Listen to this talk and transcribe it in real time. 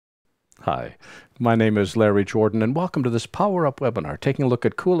Hi, my name is Larry Jordan, and welcome to this Power Up webinar, taking a look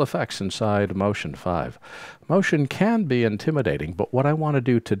at cool effects inside Motion 5. Motion can be intimidating, but what I want to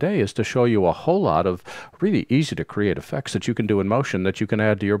do today is to show you a whole lot of really easy to create effects that you can do in Motion that you can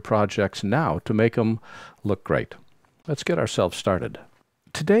add to your projects now to make them look great. Let's get ourselves started.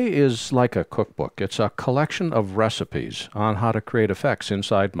 Today is like a cookbook. It's a collection of recipes on how to create effects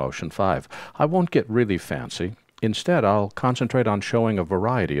inside Motion 5. I won't get really fancy. Instead, I'll concentrate on showing a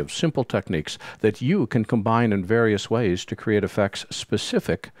variety of simple techniques that you can combine in various ways to create effects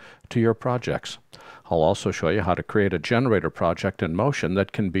specific to your projects. I'll also show you how to create a generator project in Motion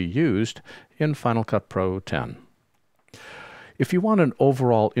that can be used in Final Cut Pro 10. If you want an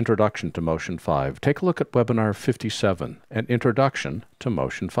overall introduction to Motion 5, take a look at Webinar 57, an Introduction to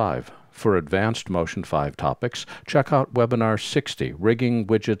Motion 5. For advanced Motion 5 topics, check out Webinar 60, Rigging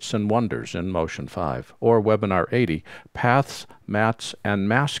Widgets and Wonders in Motion 5, or Webinar 80, Paths, Mats, and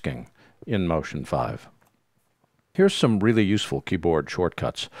Masking in Motion 5. Here's some really useful keyboard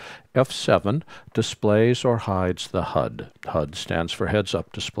shortcuts. F7 displays or hides the HUD. HUD stands for Heads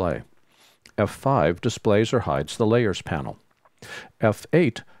Up Display. F5 displays or hides the Layers panel.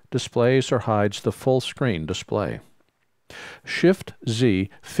 F8 displays or hides the full screen display. Shift-Z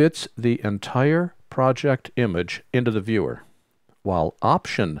fits the entire project image into the viewer, while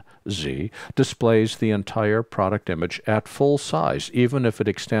Option-Z displays the entire product image at full size, even if it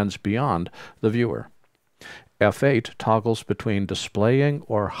extends beyond the viewer. F8 toggles between displaying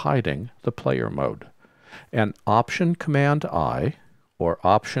or hiding the player mode. And Option-Command-I or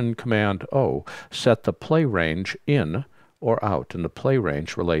Option-Command-O set the play range in or out, and the play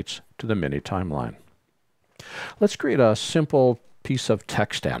range relates to the mini timeline. Let's create a simple piece of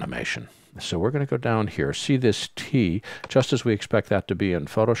text animation. So we're going to go down here, see this T, just as we expect that to be in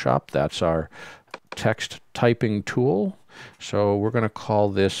Photoshop. That's our text typing tool. So we're going to call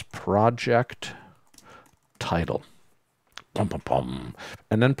this Project Title. Pum, pum, pum.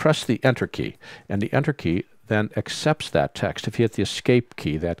 And then press the Enter key. And the Enter key then accepts that text. If you hit the Escape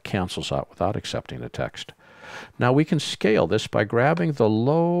key, that cancels out without accepting the text. Now we can scale this by grabbing the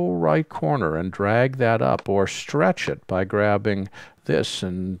low right corner and drag that up, or stretch it by grabbing this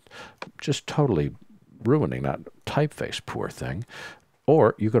and just totally ruining that typeface, poor thing.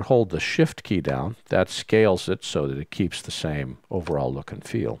 Or you could hold the Shift key down. That scales it so that it keeps the same overall look and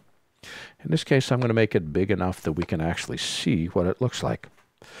feel. In this case, I'm going to make it big enough that we can actually see what it looks like.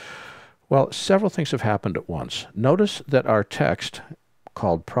 Well, several things have happened at once. Notice that our text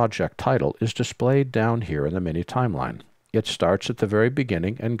called Project Title is displayed down here in the mini timeline. It starts at the very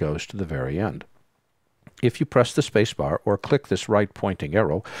beginning and goes to the very end. If you press the spacebar or click this right pointing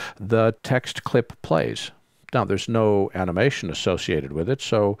arrow, the text clip plays. Now there's no animation associated with it,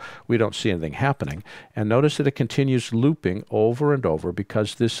 so we don't see anything happening. And notice that it continues looping over and over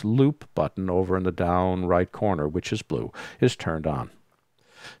because this loop button over in the down right corner, which is blue, is turned on.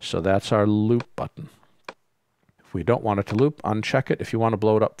 So that's our loop button. If we don't want it to loop, uncheck it. If you want to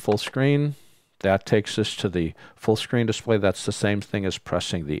blow it up full screen, that takes us to the full screen display. That's the same thing as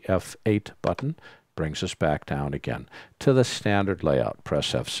pressing the F8 button. Brings us back down again to the standard layout.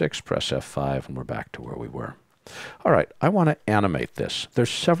 Press F6, press F5, and we're back to where we were. All right, I want to animate this. There's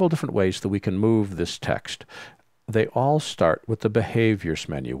several different ways that we can move this text. They all start with the Behaviors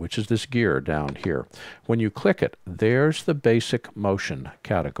menu, which is this gear down here. When you click it, there's the basic motion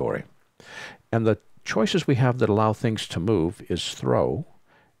category. And the choices we have that allow things to move is Throw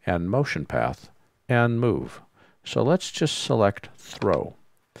and Motion Path and Move. So let's just select Throw.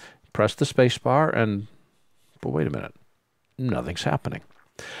 Press the space bar and, but wait a minute, nothing's happening.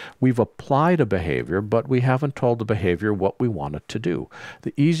 We've applied a behavior, but we haven't told the behavior what we want it to do.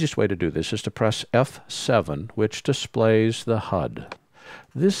 The easiest way to do this is to press F7, which displays the HUD.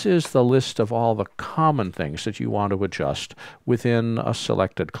 This is the list of all the common things that you want to adjust within a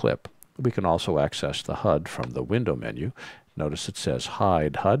selected clip. We can also access the HUD from the window menu. Notice it says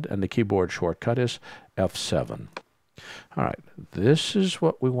Hide HUD, and the keyboard shortcut is F7. All right, this is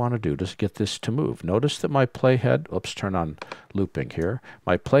what we want to do to get this to move. Notice that my playhead, oops, turn on looping here.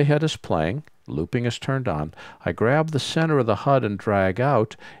 My playhead is playing, looping is turned on. I grab the center of the HUD and drag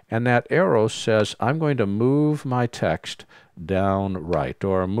out, and that arrow says I'm going to move my text down right,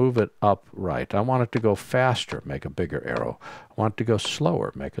 or move it up right. I want it to go faster, make a bigger arrow. I want it to go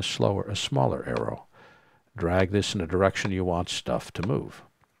slower, make a smaller arrow. Drag this in the direction you want stuff to move.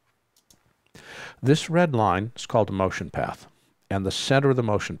 This red line is called a motion path, and the center of the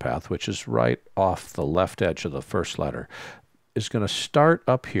motion path, which is right off the left edge of the first letter, is going to start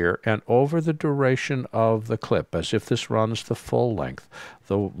up here, and over the duration of the clip, as if this runs the full length,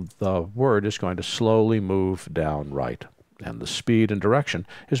 the word is going to slowly move down right. and the speed and direction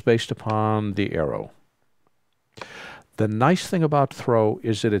is based upon the arrow. The nice thing about throw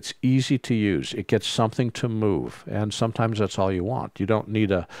is that it's easy to use. It gets something to move, and sometimes that's all you want. You don't need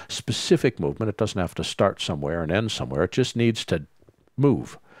a specific movement. It doesn't have to start somewhere and end somewhere. It just needs to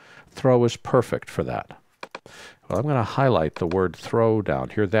move. Throw is perfect for that. Well, I'm going to highlight the word throw down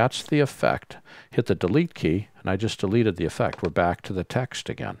here. That's the effect. Hit the delete key, and I just deleted the effect. We're back to the text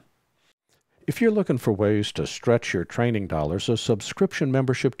again. If you're looking for ways to stretch your training dollars, a subscription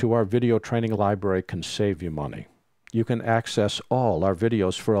membership to our video training library can save you money. You can access all our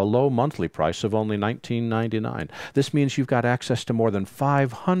videos for a low monthly price of only $19.99. This means you've got access to more than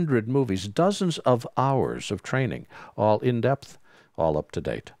 500 movies, dozens of hours of training, all in-depth, all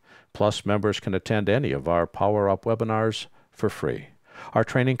up-to-date. Plus, members can attend any of our Power Up webinars for free. Our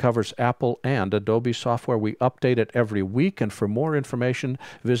training covers Apple and Adobe software. We update it every week, and for more information,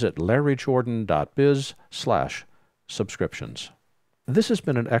 visit larryjordan.biz/subscriptions. This has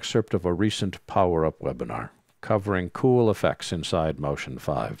been an excerpt of a recent Power Up webinar covering cool effects inside Motion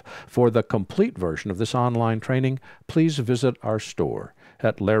 5. For the complete version of this online training, please visit our store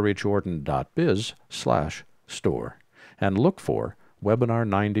at larryjordan.biz/store and look for Webinar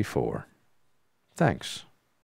 94. Thanks.